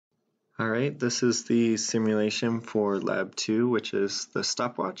Alright, this is the simulation for Lab 2, which is the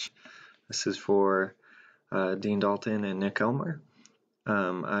stopwatch. This is for Dean Dalton and Nick Elmer.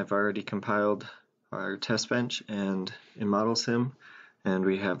 I've already compiled our test bench and in ModelSim, and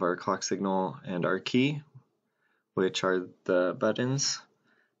we have our clock signal and our key, which are the buttons,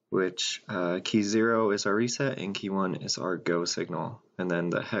 which key 0 is our reset and key 1 is our go signal, and then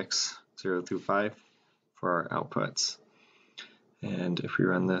the hex 0 through 5 for our outputs. And if we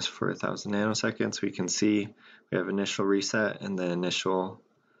run this for 1000 nanoseconds, we can see we have initial reset and the initial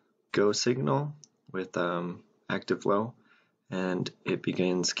go signal with active low, and it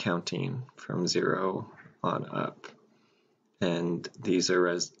begins counting from 0 on up. And these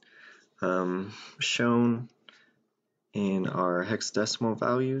are shown in our hexadecimal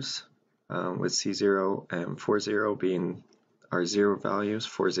values, with C0 and 40 being our 0 values.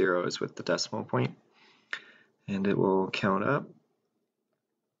 40 is with the decimal point, and it will count up.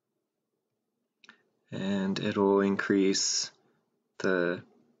 And it will increase the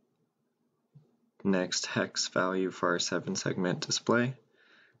next hex value for our 7-segment display.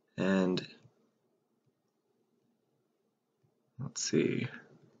 And let's see,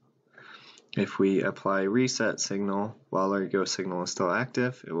 if we apply reset signal while our go signal is still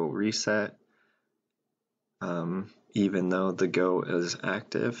active, it will reset even though the go is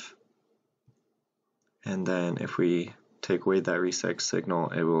active. And then if we take away that reset signal,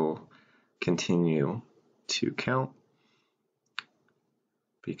 it will continue to count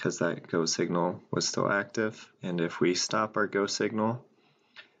because that go signal was still active. And if we stop our go signal,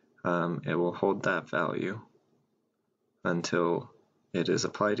 it will hold that value until it is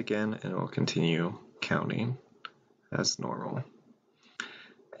applied again, and it will continue counting as normal.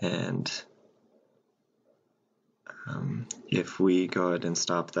 And if we go ahead and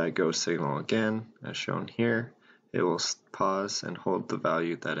stop that go signal again, as shown here, it will pause and hold the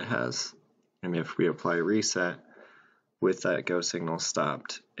value that it has. And if we apply reset with that go signal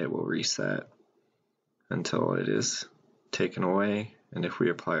stopped, it will reset until it is taken away. And if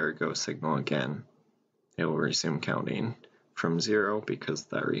we apply our go signal again, it will resume counting from 0 because of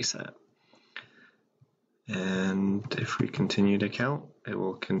that reset. And if we continue to count, it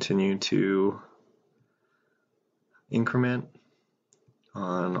will continue to increment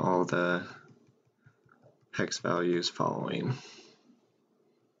on all the hex values following.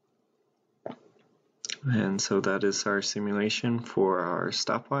 And so that is our simulation for our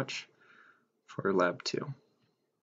stopwatch for Lab 2.